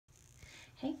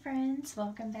Hey friends,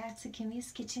 welcome back to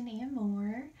Kimmy's Kitchen and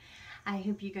More. I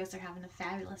hope you guys are having a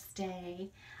fabulous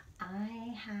day.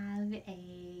 I have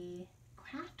a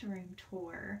craft room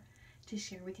tour to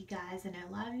share with you guys. I know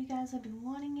a lot of you guys have been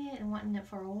wanting it and wanting it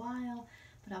for a while,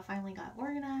 but I finally got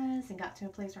organized and got to a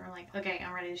place where I'm like, okay,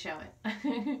 I'm ready to show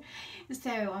it.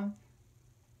 So,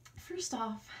 first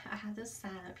off, I have this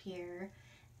sign up here,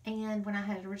 and when I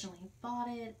had originally bought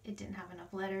it, it didn't have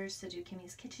enough letters to do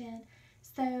Kimmy's Kitchen.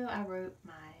 So I wrote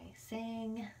my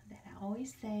saying that I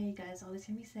always say, you guys always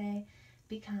hear me say,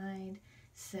 be kind.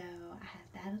 So I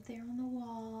have that up there on the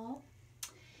wall.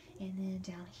 And then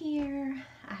down here,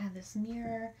 I have this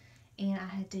mirror, and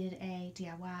I did a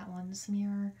DIY on this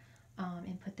mirror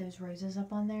and put those roses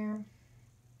up on there.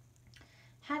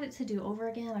 Had it to do over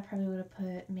again, I probably would have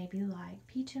put maybe like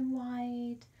peach and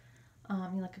white,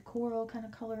 like a coral kind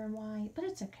of color in white, but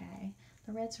it's okay.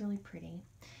 The red's really pretty.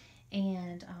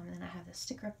 And then I have the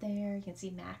sticker up there. You can see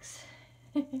Max,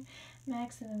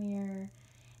 Max in the mirror.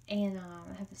 And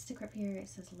I have the sticker up here. It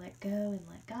says let go and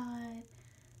let God,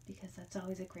 because that's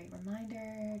always a great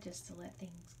reminder, just to let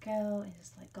things go and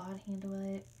just let God handle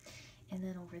it. And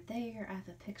then over there, I have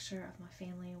a picture of my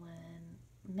family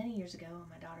when, many years ago, when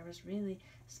my daughter was really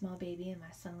a small baby and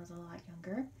my son was a lot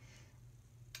younger.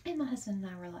 And my husband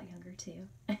and I were a lot younger too.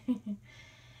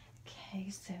 Okay,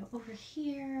 so over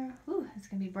here, it's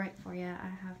going to be bright for you. I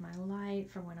have my light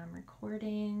for when I'm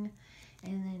recording.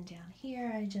 And then down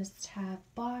here, I just have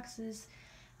boxes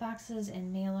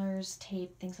and mailers,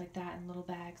 tape, things like that, and little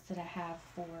bags that I have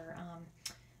for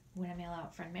when I mail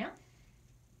out friend mail.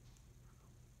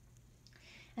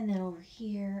 And then over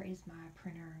here is my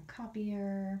printer and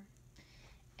copier.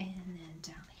 And then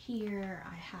down here,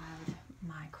 I have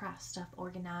my craft stuff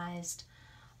organized.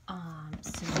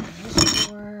 So in this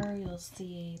drawer, you'll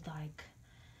see like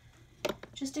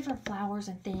just different flowers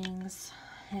and things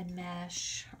and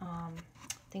mesh,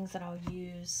 things that I'll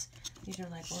use. These are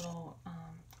like little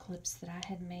clips that I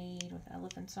had made with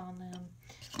elephants on them.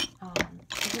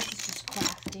 So this is just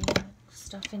crafting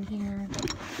stuff in here.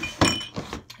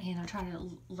 And I try to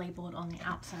label it on the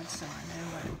outside so I know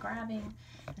what I'm grabbing.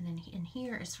 And then in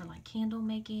here is for like candle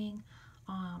making.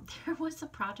 There was a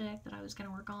project that I was going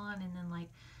to work on, and then like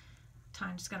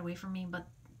time just got away from me, but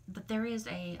there is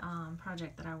a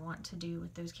project that I want to do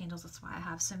with those candles. That's why I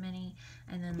have so many.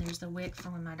 And then there's the wick for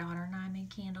when my daughter and I made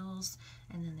candles,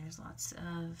 and then there's lots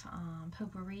of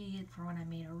potpourri for when I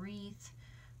made a wreath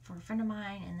for a friend of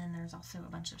mine. And then there's also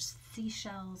a bunch of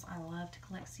seashells. I love to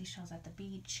collect seashells at the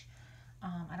beach.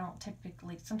 I don't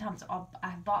typically, sometimes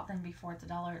I've bought them before at the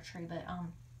Dollar Tree, but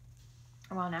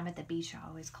when I'm at the beach, I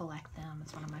always collect them.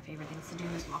 It's one of my favorite things to do,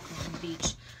 is walk along the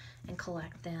beach and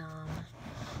collect them.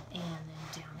 And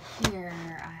then down here,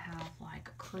 I have like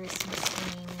Christmas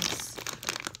things,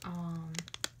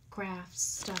 crafts,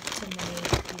 stuff to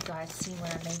make. You guys see when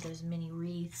I made those mini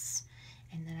wreaths,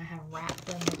 and then I have wrapped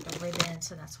them with the ribbon,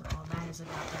 so that's what all that is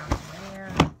about down there.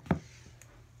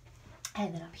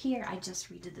 And then up here, I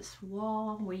just redid this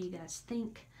wall. What do you guys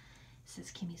think? It says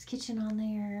Kimmy's Kitchen on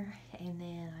there. And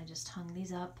then I just hung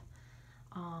these up.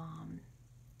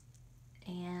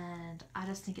 And I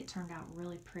just think it turned out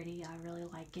really pretty. I really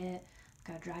like it.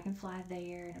 I've got a dragonfly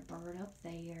there and a bird up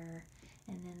there.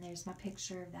 And then there's my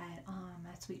picture that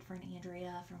my sweet friend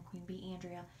Andrea from Queen Bee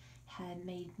Andrea had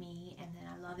made me, and then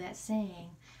I love that saying.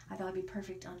 I thought it'd be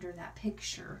perfect under that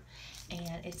picture.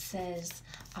 And it says,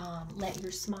 let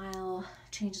your smile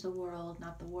change the world,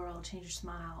 not the world change your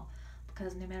smile.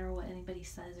 Because no matter what anybody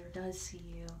says or does to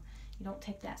you, you don't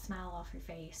take that smile off your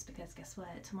face, because guess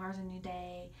what? Tomorrow's a new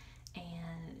day,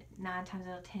 and 9 times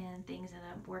out of 10 things end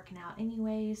up working out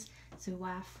anyways. So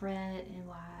why fret, and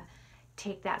why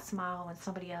take that smile when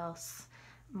somebody else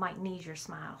might need your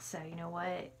smile? So you know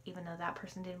what, even though that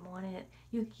person didn't want it,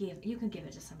 you can give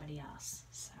it to somebody else.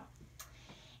 So,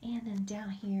 and then down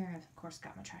here, I've of course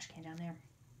got my trash can down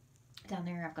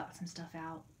there. I've got some stuff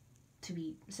out to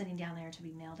be sitting down there to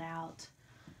be mailed out.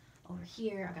 Over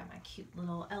here, I got my cute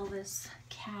little Elvis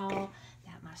cow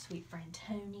that my sweet friend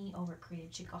Tony over at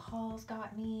Creative Chica Halls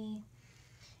got me.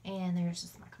 And there's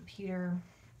just my computer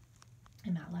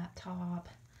and my laptop,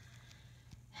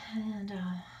 and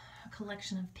a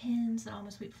collection of pins that all my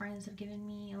sweet friends have given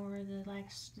me over the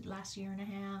last year and a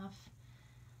half.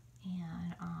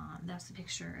 And that's a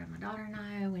picture of my daughter and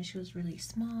I when she was really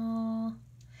small.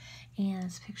 And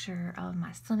it's a picture of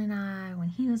my son and I when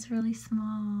he was really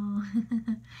small.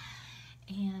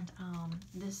 And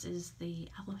this is the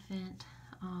elephant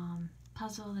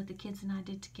puzzle that the kids and I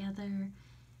did together.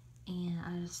 And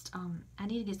I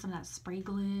need to get some of that spray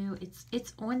glue.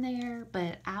 It's on there,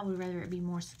 but I would rather it be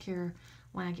more secure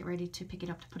when I get ready to pick it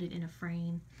up to put it in a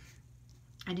frame.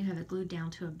 I do have it glued down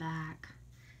to a back.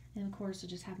 And of course I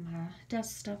just have my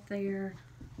desk stuff there.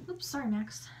 Oops, sorry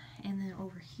Max. And then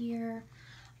over here,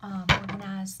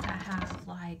 organized, I have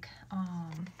like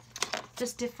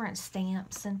just different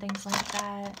stamps and things like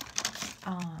that.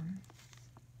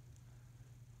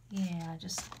 Yeah,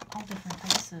 just all different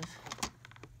types of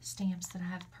stamps that I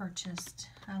have purchased.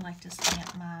 I like to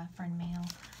stamp my friend mail.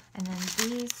 And then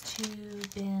these two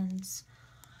bins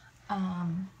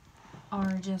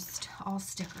are just all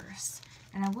stickers.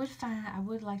 And I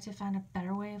would like to find a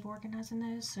better way of organizing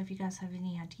those. So if you guys have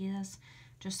any ideas,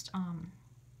 just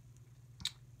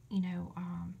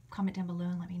comment down below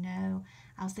and let me know.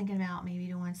 I was thinking about maybe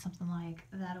doing something like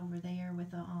that over there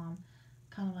with a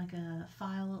kind of like a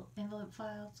envelope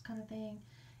files kind of thing,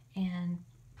 and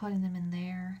putting them in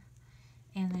there.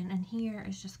 And then in here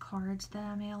is just cards that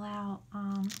I mail out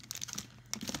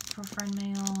for friend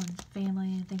mail and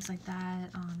family and things like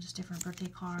that. Just different birthday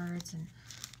cards and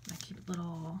my cute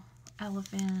little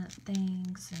elephant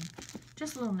things and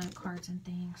just little note cards and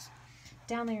things.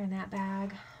 Down there in that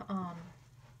bag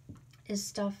is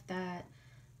stuff that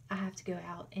I have to go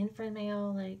out in friend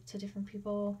mail, like to different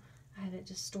people. I have it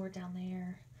just stored down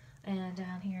there. And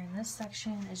down here in this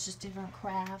section is just different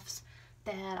crafts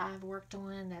that I've worked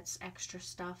on. That's extra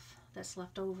stuff that's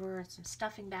left over, and some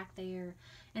stuffing back there,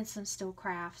 and some still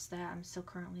crafts that I'm still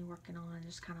currently working on.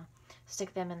 Just kind of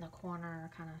stick them in the corner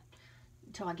kind of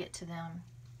until I get to them.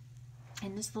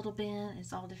 And this little bin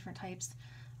is all different types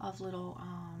of little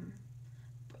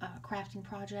crafting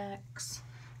projects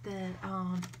that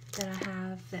I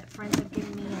have, that friends have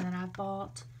given me and that I've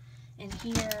bought. And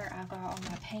here I've got all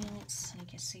my paints. You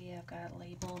can see I've got it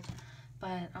labeled,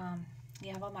 but yeah,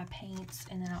 I have all my paints,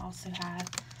 and then I also have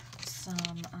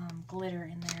some glitter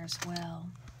in there as well.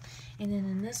 And then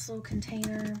in this little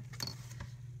container,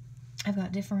 I've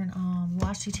got different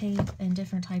washi tape and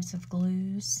different types of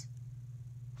glues.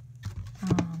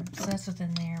 So that's what's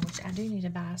in there, which I do need to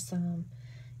buy some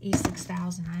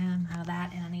E6000 I am out of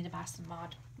that, and I need to buy some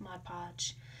Mod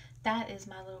Podge. That is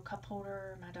my little cup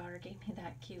holder. My daughter gave me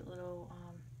that cute little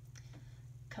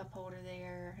cup holder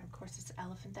there. And of course, it's an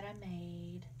elephant that I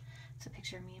made. It's a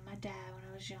picture of me and my dad when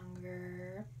I was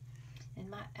younger. And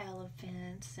my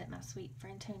elephants that my sweet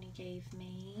friend Tony gave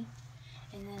me.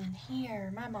 And then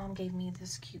here, my mom gave me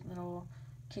this cute little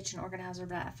kitchen organizer,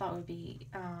 but I thought it would be,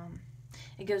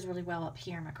 it goes really well up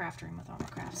here in my craft room with all my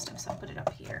craft stuff, so I put it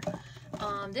up here.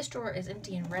 This drawer is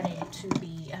empty and ready to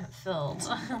be filled.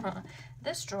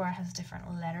 This drawer has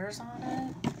different letters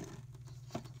on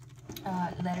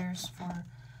it. Letters for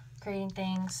creating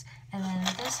things. And then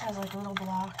this has like little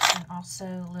blocks and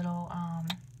also little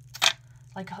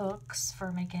like hooks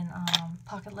for making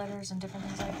pocket letters and different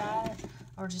things like that.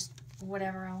 Or just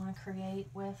whatever I want to create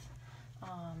with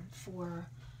for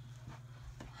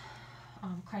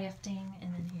crafting.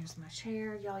 And then here's my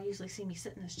chair. Y'all usually see me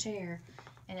sit in this chair,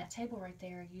 and that table right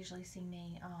there, you usually see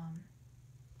me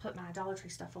put my Dollar Tree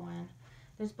stuff on.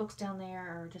 There's books down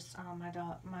there, or just my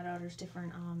daughter's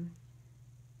different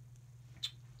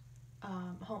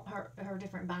her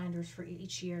different binders for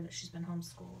each year that she's been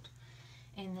homeschooled.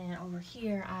 And then over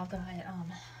here I've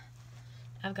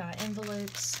got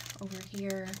envelopes over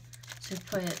here to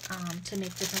put to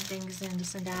make different things in to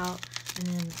send out. And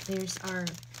then there's our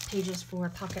pages for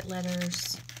pocket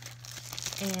letters.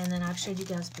 And then I've showed you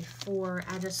guys before,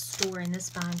 I just store in this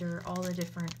binder all the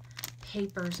different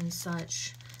papers and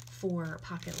such for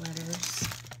pocket letters.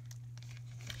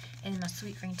 And my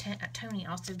sweet friend Tony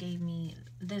also gave me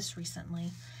this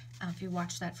recently, if you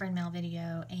watched that friend mail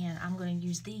video, and I'm going to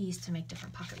use these to make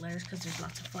different pocket letters because there's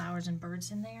lots of flowers and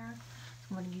birds in there. So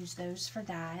I'm going to use those for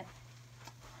that.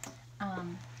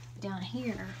 Down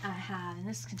here I have in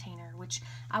this container, which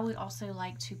I would also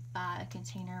like to buy a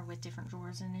container with different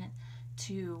drawers in it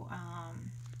to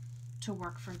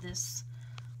work for this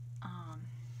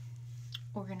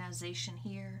organization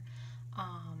here.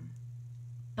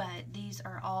 But these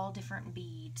are all different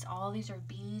beads. All these are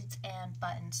beads and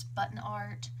buttons. Button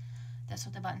art, that's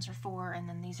what the buttons are for, and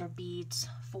then these are beads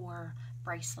for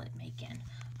bracelet making.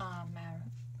 I've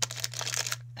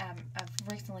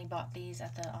recently bought these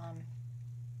at the I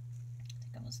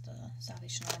think it was the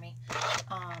Salvation Army,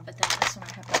 but then this one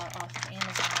I have bought off of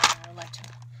Amazon. I would like to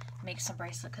make some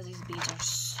bracelet because these beads are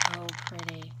so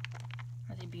pretty.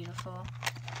 Are they beautiful?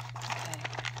 Okay,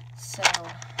 so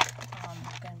I'm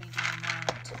going to be doing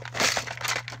that.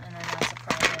 And then that's a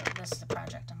project. This is a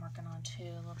project I'm working on too,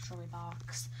 a little jewelry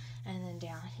box. And then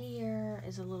down here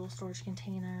is a little storage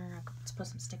container. Let's put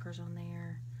some stickers on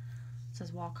there. It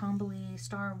says Walk Humbly,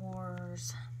 Star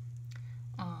Wars,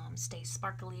 Stay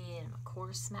Sparkly, and of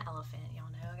course my elephant. Y'all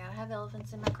know I gotta have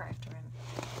elephants in my craft room.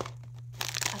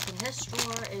 this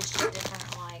drawer is just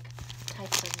different like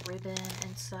types of ribbon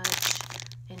and such,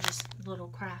 and just little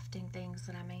crafting things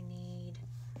that I may need,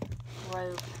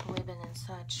 rope, ribbon, and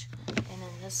such. And then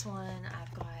this one,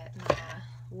 I've got my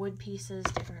wood pieces,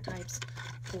 different types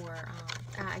for,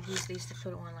 I use these to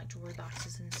put on like jewelry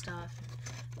boxes and stuff,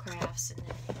 and crafts. And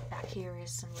then back here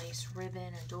is some lace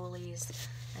ribbon and doilies.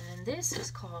 And then this is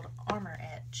called Armor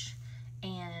Etch,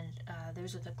 and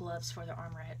those are the gloves for the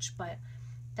Armor Etch. But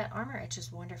that Armor Etch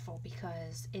is wonderful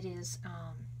because it is,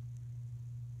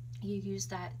 you use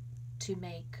that to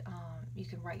make, you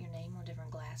can write your name on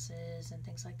different glasses and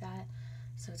things like that.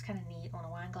 So it's kind of neat on a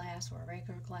wine glass or a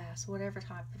regular glass, whatever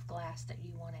type of glass that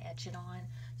you want to etch it on.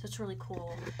 So it's really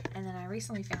cool. And then I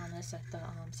recently found this at the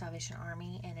Salvation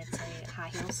Army, and it's a high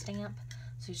heel stamp.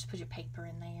 So you just put your paper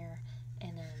in there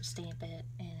and then stamp it,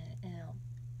 and it'll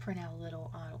print out a little,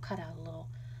 it'll cut out a little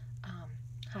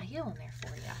high heel in there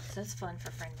for you. So that's fun for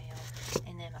friend mail.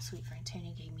 And then my sweet friend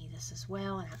Tony gave me this as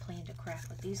well, and I plan to craft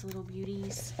with these little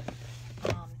beauties.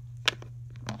 And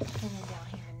then down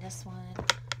here in this one,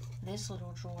 this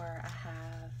little drawer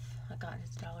I got at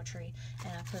the Dollar Tree,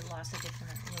 and I put lots of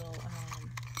different little,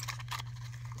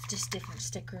 just different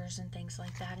stickers and things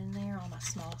like that in there. All my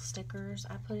small stickers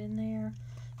I put in there,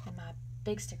 and my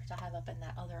big stickers I have up in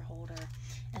that other holder.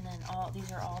 And then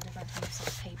these are all different types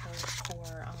of papers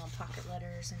for pocket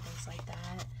letters and things like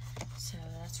that. So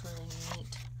that's really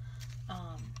neat.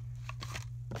 I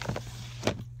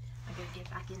gotta get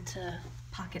back into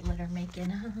pocket letter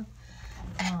making. Hold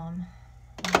on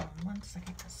 1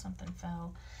 second because something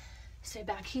fell. So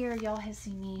back here, y'all have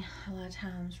seen me a lot of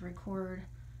times record,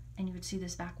 and you would see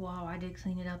this back wall. I did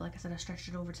clean it up. Like I said, I stretched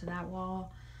it over to that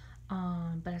wall,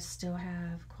 but I still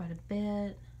have quite a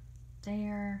bit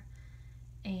there.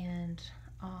 And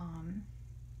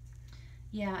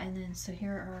yeah, and then so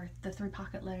here are the 3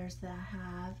 pocket letters that I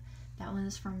have. That one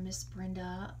is from Miss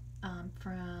Brenda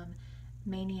from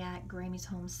Maniac Grammy's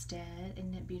Homestead.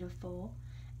 Isn't it beautiful?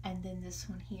 And then this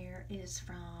one here is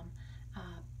from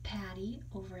Patty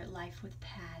over at Life with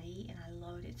Patty, and I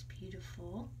love it. It's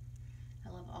beautiful. I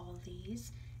love all of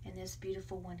these. And this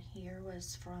beautiful one here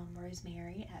was from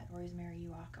Rosemary at Rosemary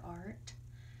You Rock Art,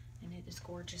 and it is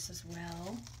gorgeous as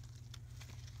well.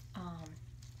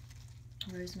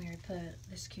 Rosemary put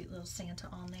this cute little Santa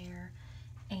on there,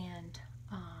 and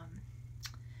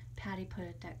Patty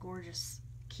put that gorgeous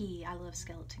key. I love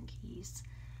skeleton keys.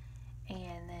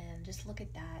 And then just look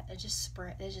at that. It just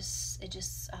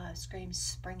screams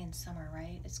spring and summer,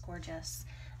 right? It's gorgeous.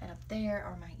 And up there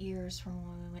are my ears from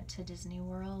when we went to Disney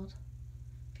World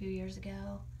a few years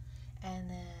ago. And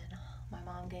then my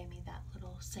mom gave me that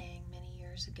little saying many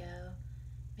years ago.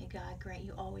 May God grant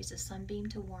you always a sunbeam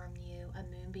to warm you, a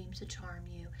moonbeam to charm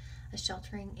you, a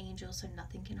sheltering angel so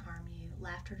nothing can harm you,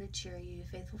 laughter to cheer you,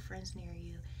 faithful friends near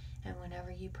you, and whenever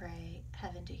you pray,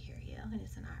 heaven to hear you. And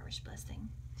it's an Irish blessing.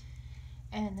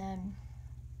 And then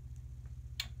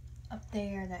up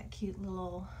there, that cute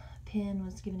little pin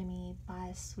was given to me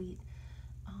by sweet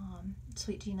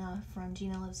Gina from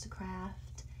Gina Loves to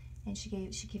Craft, and she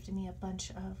gifted me a bunch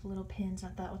of little pins. I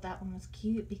thought that one was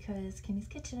cute because Kimmy's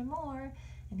Kitchen and More,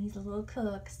 and he's a little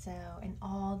cook. So, and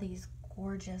all these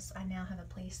gorgeous. I now have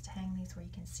a place to hang these where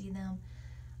you can see them,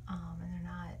 and they're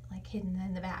not like hidden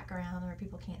in the background where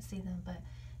people can't see them, but.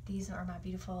 These are my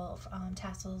beautiful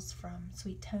tassels from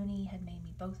Sweet Tony. Had made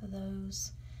me both of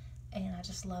those, and I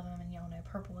just love them. And y'all know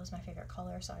purple is my favorite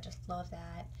color, so I just love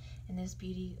that. And this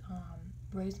beauty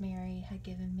Rosemary had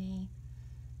given me,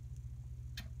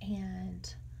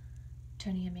 and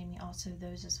Tony had made me also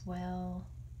those as well.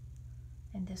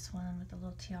 And this one with the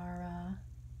little tiara.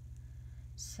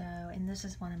 So, and this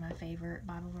is one of my favorite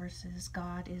Bible verses.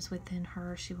 God is within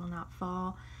her; she will not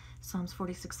fall. Psalms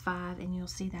 46:5, and you'll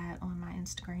see that on my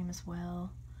Instagram as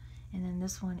well. And then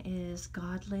this one is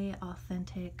Godly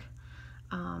Authentic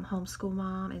Homeschool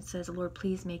Mom. It says, Lord,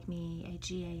 please make me a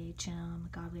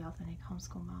GAHM, Godly Authentic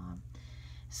Homeschool Mom.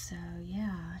 So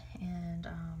yeah, and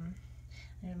a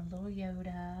little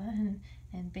Yoda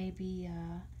and baby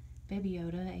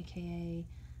Yoda, aka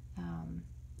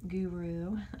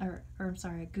Guru, or I'm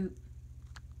sorry,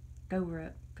 Go-Guru,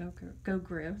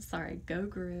 sorry,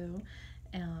 Go-Guru.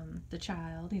 The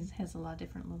child, he has a lot of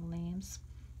different little names.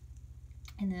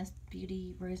 And this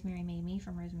beauty Rosemary made me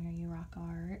from Rosemary You Rock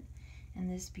Art, and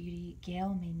this beauty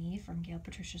Gail made me from Gail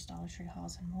Patricia's Dollar Tree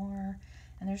Hauls and More.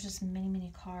 And there's just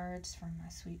many cards from my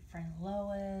sweet friend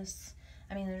Lois.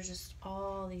 I mean, there's just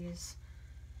all these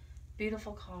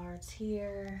beautiful cards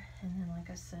here, and then like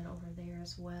I said, over there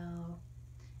as well.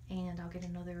 And I'll get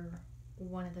another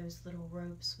one of those little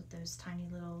ropes with those tiny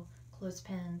little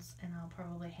clothespins, and I'll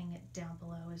probably hang it down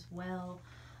below as well.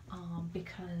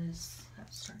 because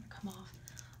that's starting to come off.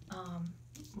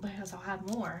 Because I'll have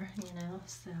more, you know.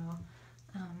 So,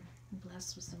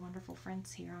 blessed with some wonderful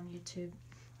friends here on YouTube.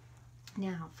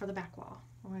 Now, for the back wall.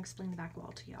 I want to explain the back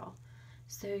wall to y'all.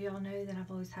 So, y'all know that I've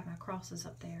always had my crosses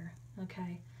up there,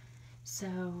 okay? So,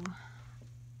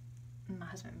 my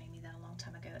husband made me that a long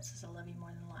time ago. It says, I love you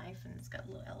more than life, and it's got a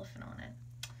little elephant on it.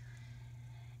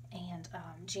 And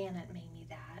Janet made me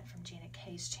that from Janet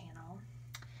K's channel.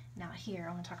 Now, here,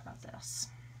 I want to talk about this.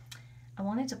 I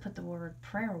wanted to put the word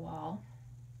prayer wall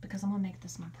because I'm going to make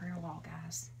this my prayer wall,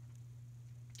 guys.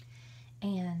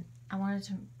 And I wanted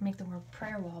to make the word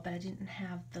prayer wall, but I didn't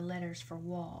have the letters for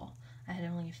wall. I had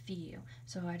only a few.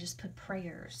 So I just put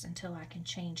prayers until I can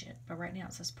change it. But right now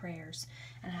it says prayers.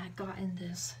 And I had gotten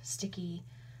this sticky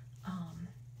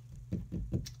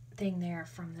thing there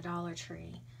from the Dollar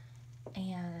Tree.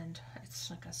 And it's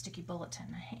like a sticky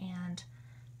bulletin. And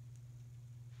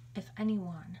if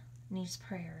anyone needs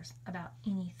prayers about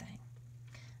anything,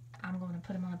 I'm going to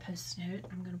put them on a post note.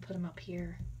 I'm going to put them up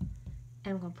here,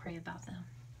 and I'm going to pray about them.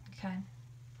 Okay?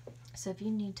 So if you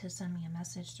need to send me a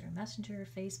message through Messenger,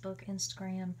 Facebook,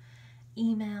 Instagram,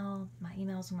 email, my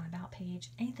email's on my About page,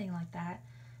 anything like that,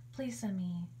 please send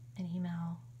me an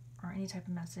email or any type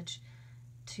of message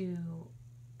to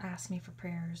ask me for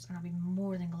prayers, and I'll be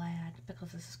more than glad,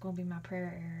 because this is going to be my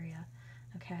prayer area.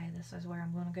 Okay? This is where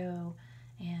I'm going to go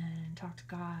and talk to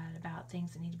God about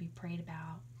things that need to be prayed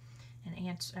about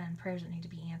and prayers that need to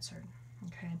be answered.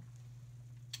 Okay?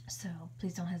 So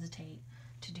please don't hesitate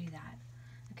to do that.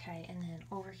 Okay, and then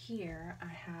over here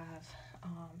I have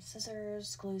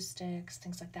scissors, glue sticks,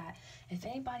 things like that. If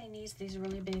anybody needs these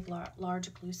really big,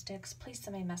 large glue sticks, please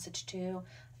send me a message too.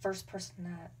 First person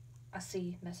that I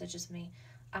see messages me,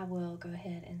 I will go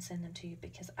ahead and send them to you,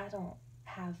 because I don't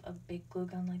have a big glue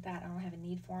gun like that. I don't have a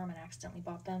need for them, and I accidentally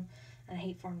bought them, and I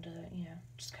hate for them to, you know,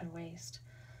 just kind of waste.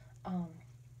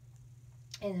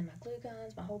 And then my glue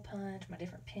guns, my hole punch, my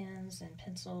different pens and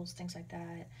pencils, things like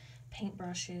that,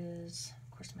 paintbrushes,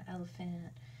 of course my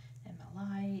elephant, and my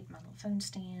light, my little phone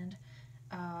stand.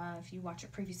 If you watch a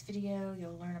previous video,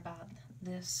 you'll learn about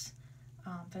this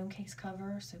phone case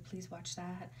cover, so please watch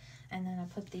that. And then I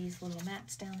put these little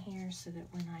mats down here so that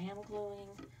when I am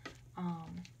gluing,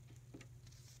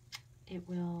 it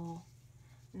will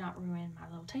not ruin my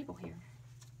little table here.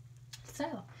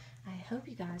 So, I hope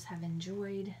you guys have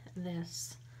enjoyed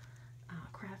this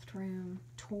craft room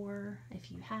tour.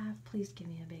 If you have, please give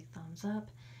me a big thumbs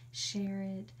up, share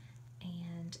it,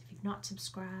 and if you've not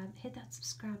subscribed, hit that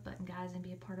subscribe button, guys, and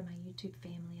be a part of my YouTube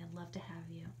family. I'd love to have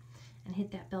you. And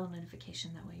hit that bell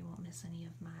notification, that way you won't miss any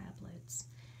of my uploads.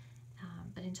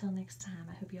 But until next time,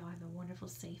 I hope you all have a wonderful,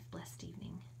 safe, blessed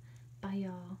evening. Bye,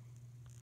 y'all.